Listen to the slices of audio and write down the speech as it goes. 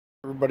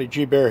everybody,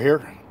 G-Bear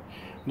here.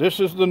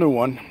 This is the new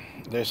one.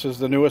 This is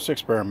the newest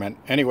experiment.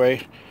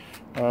 Anyway,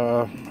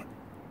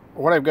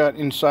 what I've got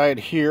inside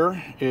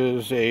here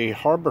is a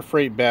Harbor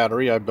Freight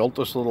battery. I built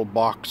this little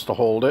box to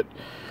hold it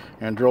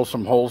and drill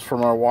some holes for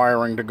my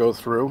wiring to go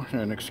through.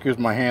 And excuse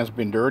my hands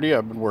being dirty,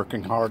 I've been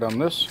working hard on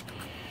this.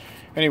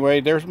 Anyway,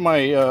 there's my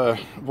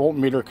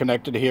voltmeter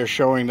connected here,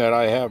 showing that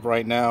I have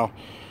right now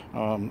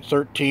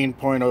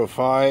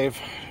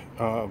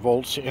 13.05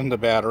 volts in the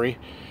battery.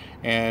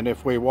 And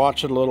if we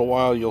watch it a little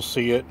while, you'll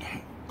see it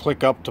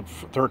click up to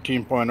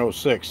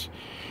 13.06.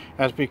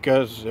 That's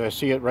because I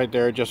see it right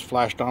there. It just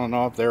flashed on and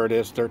off. There it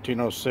is,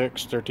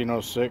 1306,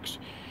 1306.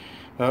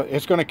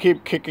 It's going to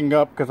keep kicking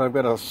up because I've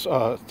got a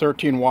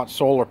 13-watt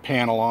solar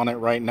panel on it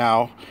right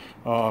now,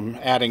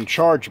 adding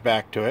charge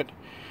back to it.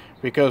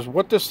 Because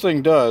what this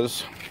thing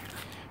does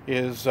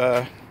is,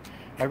 I've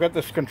got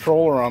this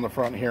controller on the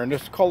front here, and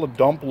this is called a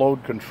dump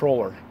load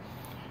controller.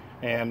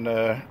 And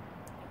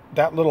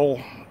that little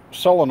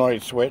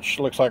solenoid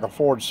switch looks like a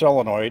Ford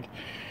solenoid.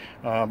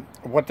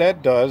 What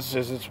that does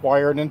is it's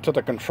wired into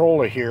the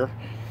controller here,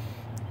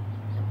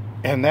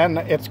 and then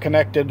it's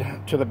connected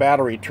to the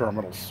battery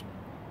terminals.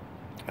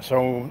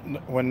 So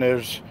when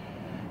there's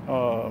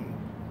a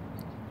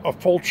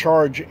full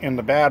charge in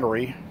the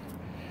battery,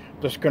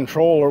 this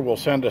controller will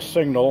send a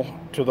signal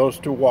to those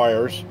two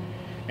wires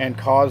and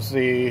cause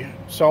the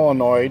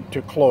solenoid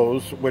to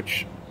close,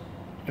 which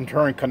in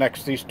turn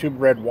connects these two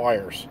red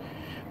wires.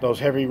 Those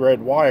heavy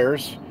red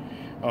wires,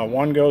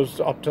 one goes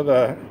up to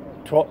the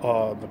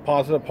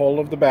positive pole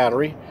of the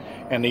battery,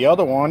 and the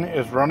other one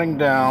is running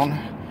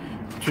down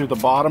to the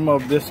bottom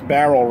of this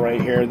barrel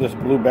right here, this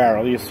blue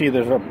barrel. You see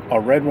there's a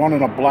red one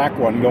and a black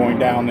one going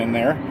down in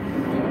there.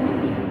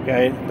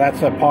 Okay,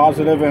 that's a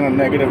positive and a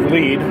negative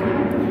lead.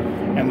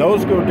 And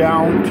those go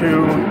down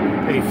to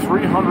a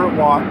 300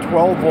 watt,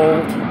 12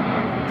 volt,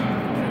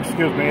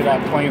 excuse me,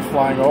 that plane's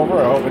flying over.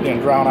 I hope it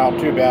didn't drown out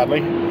too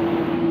badly.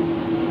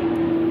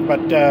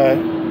 But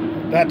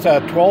that's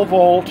a 12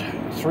 volt,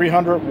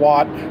 300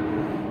 watt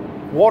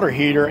water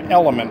heater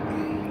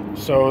element.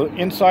 So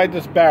inside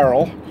this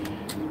barrel,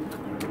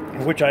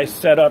 which I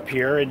set up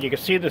here, and you can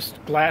see this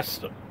glass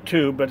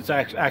tube, but it's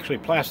actually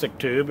plastic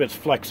tube. It's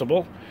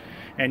flexible,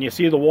 and you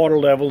see the water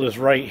level is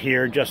right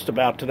here, just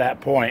about to that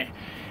point.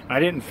 I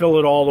didn't fill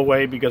it all the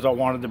way because I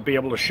wanted to be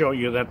able to show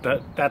you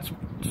that's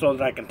so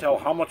that I can tell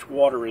how much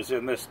water is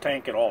in this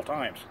tank at all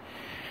times.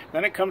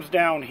 Then it comes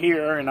down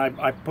here, and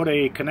I put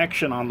a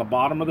connection on the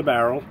bottom of the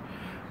barrel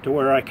to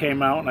where I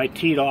came out and I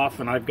teed off,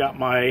 and I've got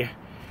my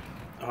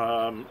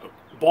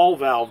ball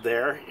valve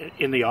there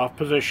in the off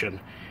position,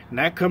 and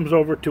that comes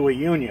over to a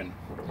union.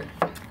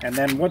 And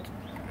then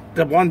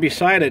the one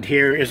beside it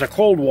here is a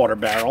cold water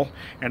barrel,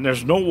 and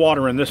there's no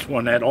water in this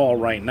one at all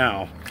right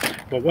now.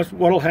 But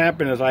what'll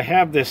happen is I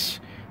have this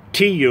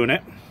T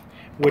unit,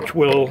 which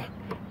will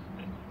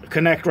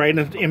connect right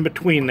in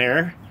between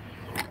there,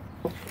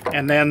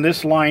 and then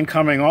this line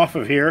coming off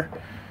of here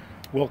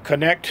will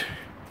connect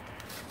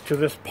to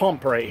this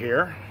pump right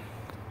here.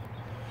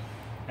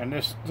 And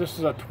this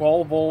is a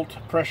 12 volt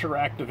pressure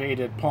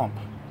activated pump,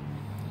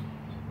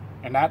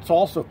 and that's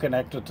also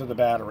connected to the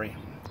battery.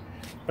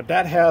 But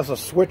that has a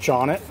switch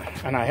on it,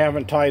 and I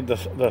haven't tied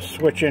the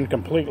switch in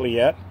completely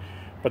yet.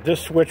 But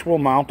this switch will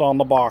mount on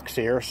the box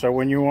here, so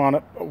when you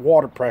want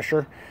water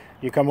pressure,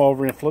 you come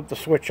over and flip the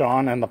switch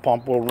on, and the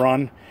pump will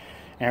run,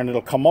 and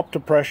it'll come up to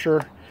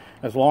pressure.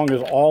 As long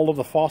as all of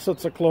the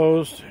faucets are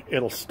closed,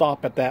 it'll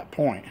stop at that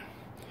point.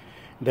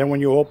 Then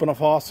when you open a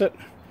faucet,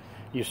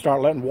 you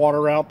start letting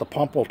water out, the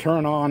pump will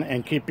turn on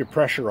and keep your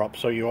pressure up,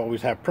 so you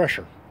always have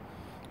pressure.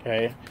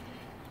 Okay,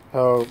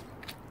 so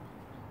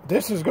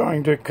this is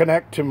going to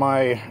connect to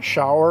my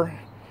shower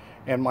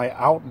and my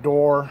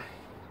outdoor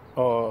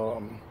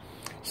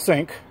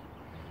sink,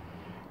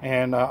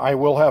 and I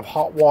will have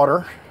hot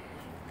water,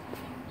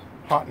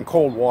 hot and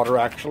cold water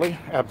actually,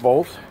 at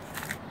both.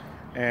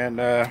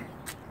 And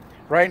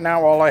right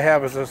now all I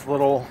have is this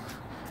little,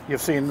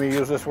 you've seen me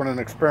use this one in an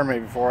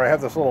experiment before, I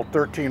have this little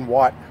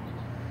 13-watt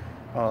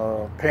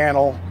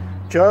panel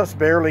just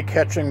barely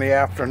catching the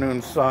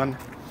afternoon sun.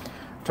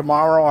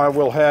 Tomorrow I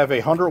will have a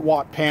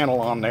 100-watt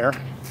panel on there,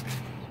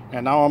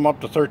 and now I'm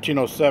up to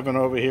 1307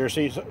 over here.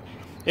 See,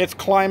 it's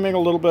climbing a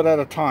little bit at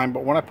a time,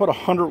 but when I put a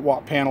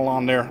 100-watt panel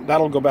on there,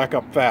 that'll go back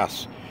up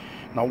fast.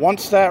 Now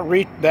once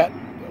that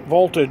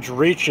voltage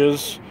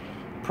reaches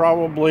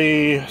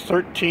probably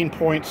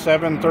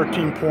 13.7,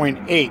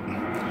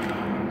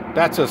 13.8,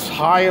 that's as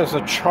high as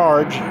a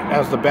charge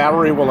as the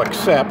battery will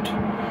accept,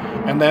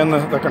 and then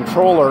the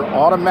controller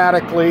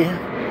automatically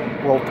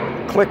will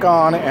click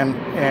on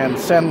and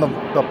send the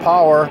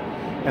power.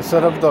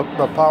 Instead of the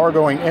power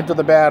going into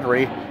the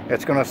battery,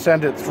 it's going to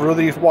send it through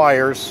these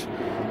wires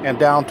and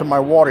down to my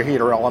water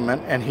heater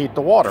element and heat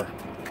the water.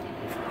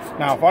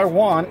 Now if I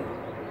want,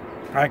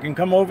 I can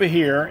come over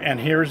here,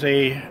 and here's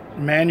a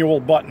manual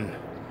button.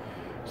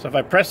 So if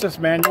I press this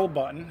manual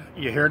button,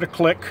 you hear the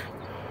click,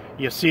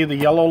 you see the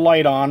yellow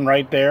light on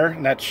right there,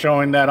 and that's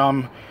showing that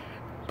I'm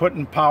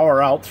putting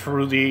power out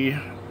through the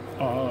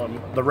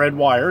red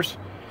wires,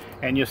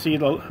 and you see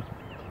the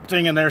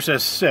thing in there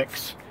says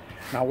 6.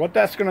 Now what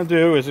that's going to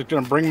do is it's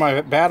going to bring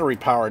my battery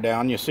power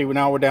down. You see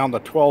now we're down to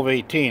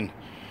 1218.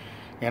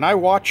 And I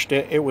watched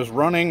it. It was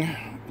running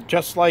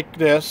just like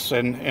this,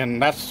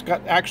 and that's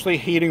got actually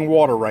heating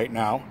water right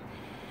now.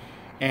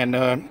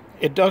 And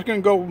it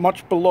doesn't go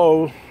much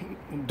below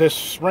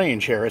this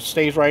range here. It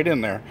stays right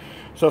in there.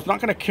 So it's not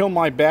going to kill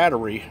my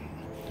battery.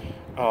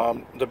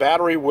 The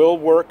battery will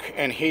work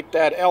and heat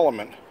that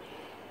element.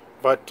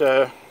 But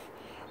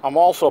I'm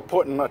also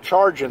putting a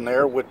charge in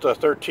there with the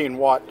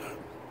 13-watt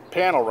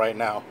panel right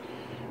now.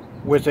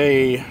 With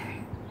a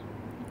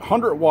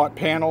 100-watt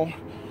panel,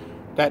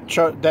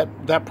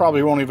 that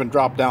probably won't even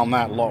drop down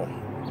that low.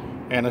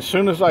 And as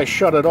soon as I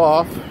shut it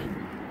off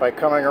by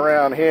coming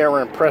around here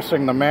and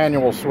pressing the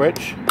manual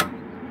switch,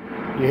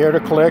 you hear the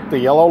click, the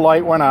yellow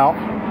light went out,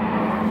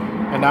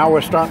 and now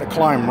we're starting to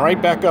climb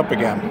right back up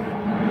again.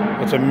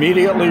 It's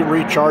immediately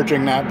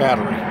recharging that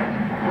battery.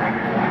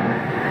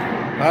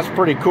 That's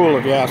pretty cool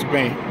if you ask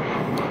me.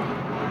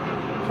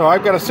 So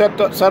I've got to set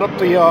up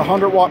the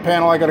 100-watt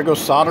panel. I got to go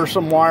solder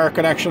some wire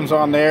connections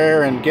on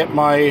there and get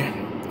my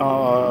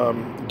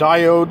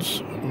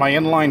diodes, my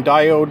inline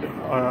diode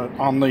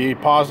on the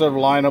positive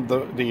line of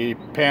the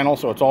panel,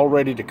 so it's all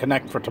ready to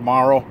connect for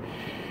tomorrow.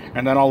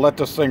 And then I'll let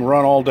this thing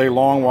run all day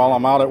long while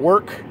I'm out at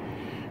work,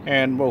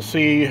 and we'll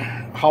see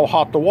how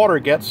hot the water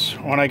gets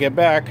when I get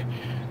back.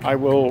 I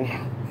will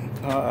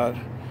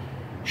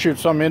shoot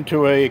some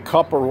into a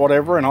cup or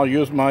whatever, and I'll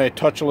use my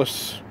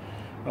touchless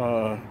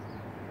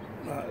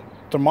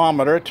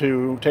thermometer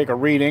to take a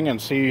reading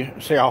and see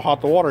how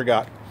hot the water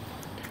got.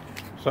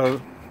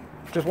 So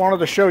just wanted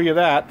to show you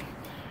that.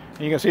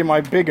 You can see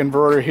my big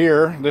inverter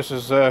here. This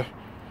is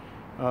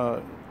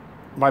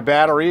my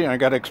battery. I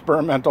got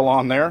experimental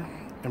on there,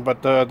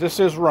 but this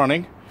is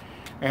running,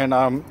 and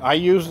I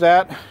use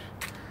that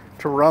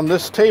to run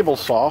this table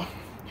saw.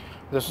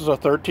 This is a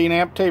 13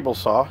 amp table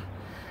saw,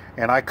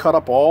 and I cut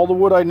up all the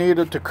wood I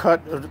needed to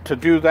cut to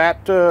do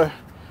that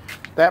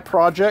that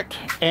project.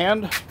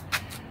 And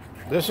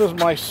this is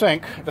my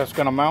sink that's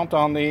going to mount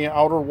on the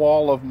outer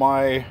wall of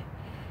my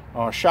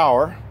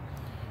shower.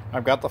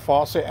 I've got the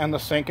faucet and the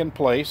sink in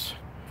place,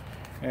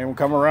 and we'll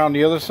come around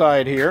the other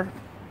side here.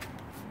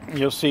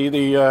 You'll see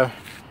the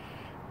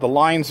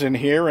lines in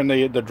here and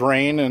the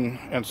drain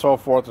and so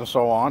forth and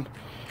so on.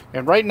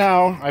 And right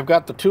now I've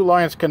got the 2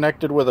 lines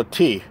connected with a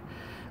T,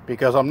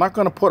 because I'm not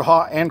going to put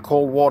hot and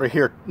cold water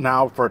here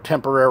now for a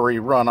temporary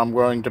run. I'm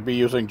going to be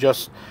using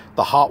just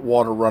the hot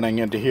water running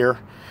into here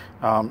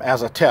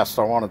as a test.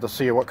 I wanted to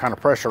see what kind of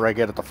pressure I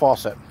get at the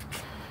faucet.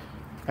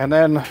 And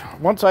then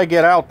once I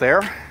get out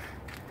there,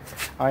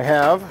 I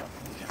have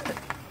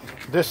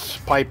this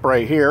pipe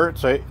right here.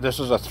 This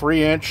is a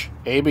 3-inch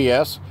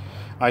ABS.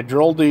 I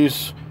drilled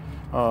these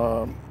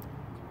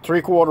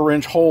 3/4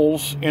 inch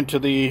holes into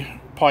the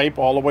pipe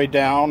all the way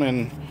down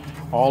and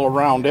all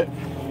around it.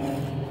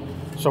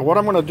 So what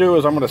I'm going to do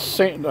is I'm going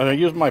to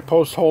use my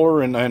post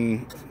holder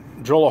and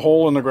drill a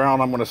hole in the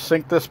ground. I'm going to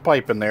sink this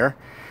pipe in there.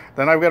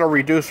 Then I've got a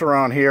reducer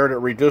on here that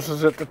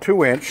reduces it to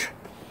 2-inch.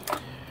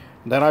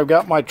 Then I've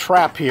got my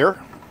trap here,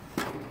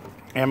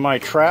 and my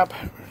trap,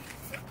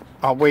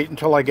 I'll wait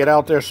until I get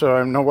out there so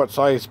I know what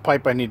size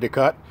pipe I need to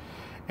cut.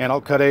 And I'll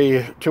cut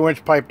a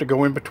 2-inch pipe to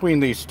go in between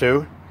these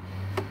two.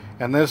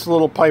 And this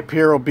little pipe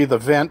here will be the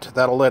vent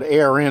that'll let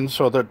air in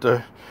so that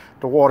the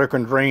water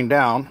can drain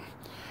down.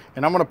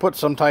 And I'm going to put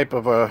some type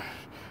of a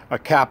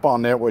cap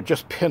on there with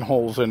just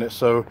pinholes in it,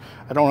 so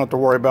I don't have to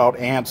worry about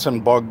ants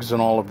and bugs and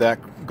all of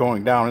that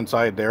going down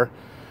inside there.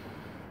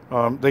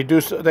 They do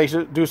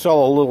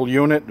sell a little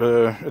unit.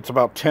 It's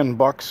about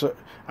 $10.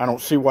 I don't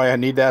see why I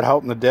need that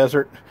out in the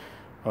desert.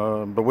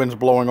 The wind's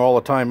blowing all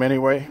the time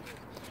anyway.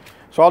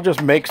 So I'll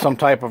just make some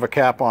type of a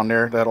cap on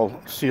there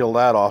that'll seal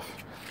that off.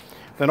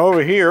 Then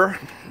over here,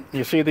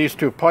 you see these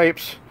 2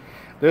 pipes.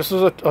 This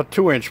is a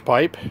 2-inch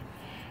pipe,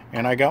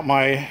 and I got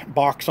my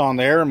box on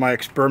there and my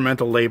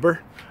experimental label.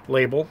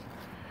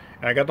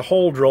 And I got the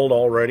hole drilled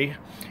already.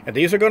 And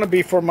these are going to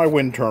be for my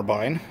wind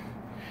turbine.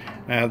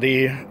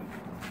 These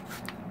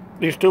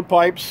 2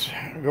 pipes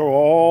go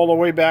all the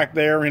way back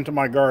there into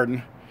my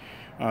garden.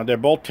 They're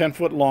both 10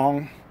 foot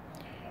long.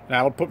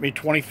 That'll put me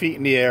 20 feet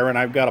in the air, and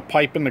I've got a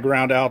pipe in the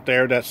ground out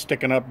there that's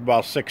sticking up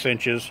about 6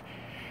 inches.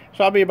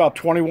 So I'll be about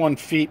 21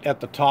 feet at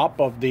the top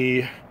of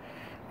the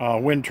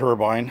wind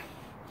turbine.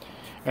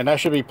 And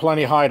that should be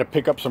plenty high to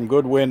pick up some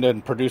good wind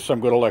and produce some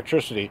good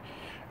electricity.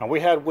 Now,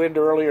 we had wind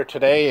earlier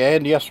today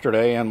and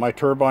yesterday, and my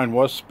turbine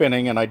was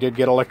spinning, and I did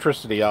get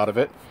electricity out of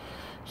it.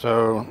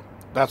 So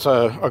that's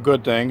a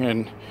good thing.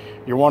 And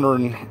you're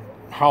wondering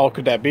how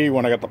could that be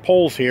when I got the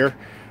poles here.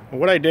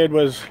 Well, what I did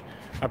was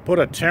I put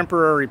a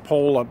temporary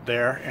pole up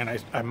there,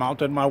 and I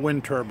mounted my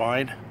wind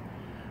turbine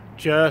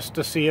just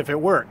to see if it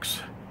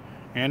works.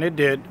 And it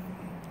did.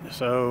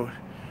 So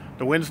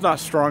the wind's not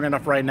strong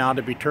enough right now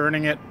to be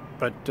turning it,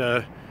 but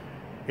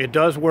it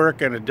does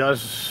work, and it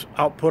does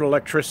output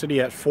electricity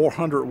at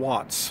 400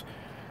 watts.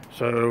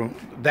 So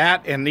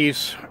that and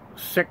these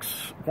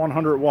 6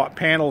 100-watt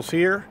panels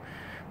here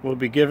will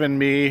be giving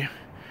me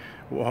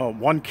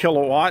 1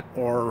 kilowatt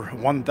or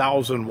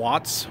 1,000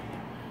 watts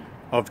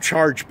of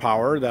charge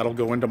power that'll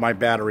go into my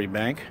battery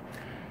bank.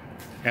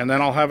 And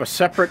then I'll have a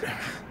separate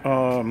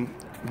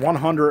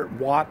 100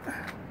 watt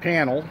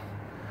panel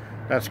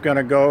that's going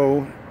to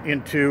go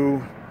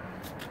into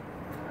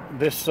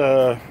this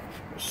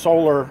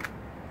solar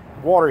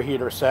water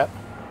heater set,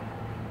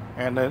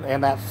 and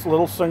that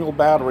little single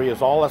battery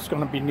is all that's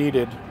going to be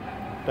needed.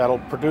 That'll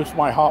produce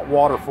my hot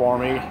water for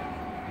me.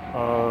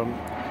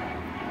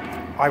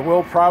 I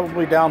will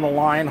probably down the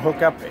line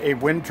hook up a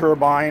wind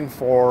turbine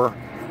for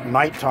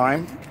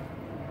nighttime,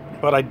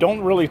 but I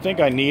don't really think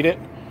I need it,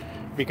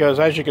 because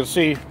as you can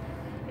see,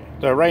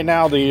 right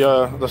now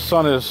the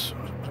sun is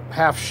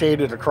half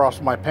shaded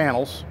across my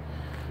panels,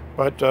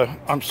 but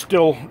I'm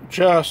still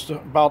just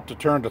about to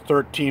turn to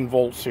 13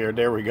 volts here.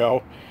 There we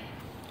go.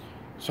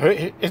 So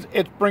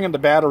it's bringing the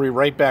battery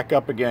right back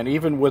up again,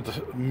 even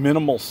with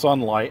minimal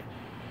sunlight.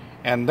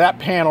 And that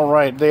panel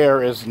right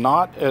there is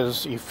not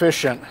as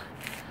efficient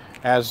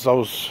as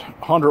those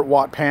 100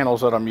 watt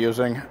panels that I'm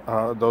using.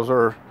 Those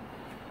are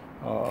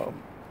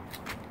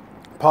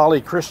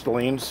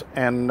polycrystallines,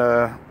 and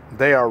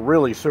they are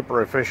really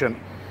super efficient.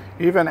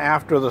 Even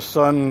after the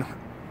sun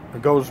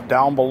goes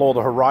down below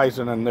the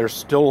horizon and there's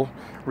still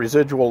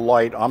residual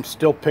light, I'm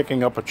still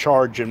picking up a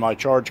charge in my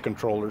charge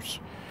controllers.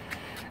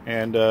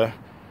 And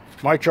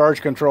my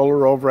charge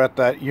controller over at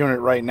that unit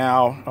right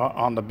now,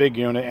 on the big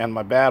unit, and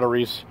my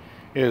batteries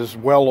is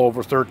well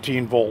over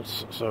 13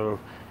 volts. So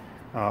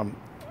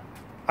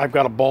I've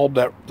got a bulb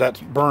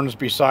that burns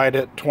beside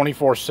it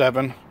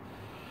 24/7,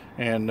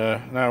 and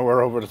now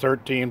we're over to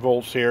 13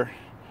 volts here.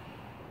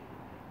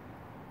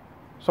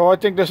 So I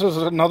think this is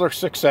another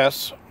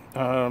success.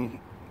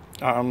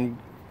 I'm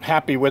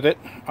happy with it.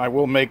 I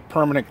will make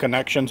permanent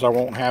connections. I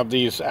won't have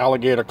these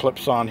alligator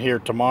clips on here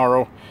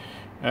tomorrow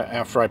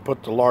after I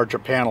put the larger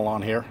panel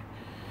on here.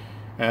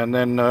 And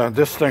then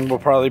this thing will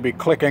probably be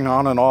clicking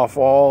on and off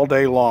all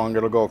day long.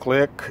 It'll go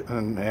click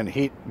and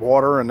heat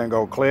water, and then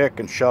go click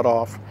and shut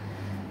off,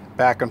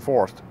 back and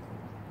forth.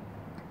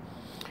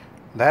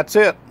 That's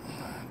it.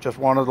 Just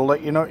wanted to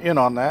let you know in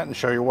on that and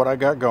show you what I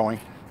got going.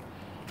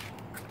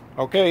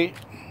 Okay,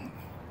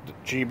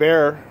 G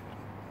Bear,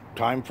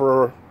 time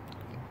for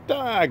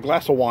a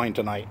glass of wine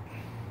tonight.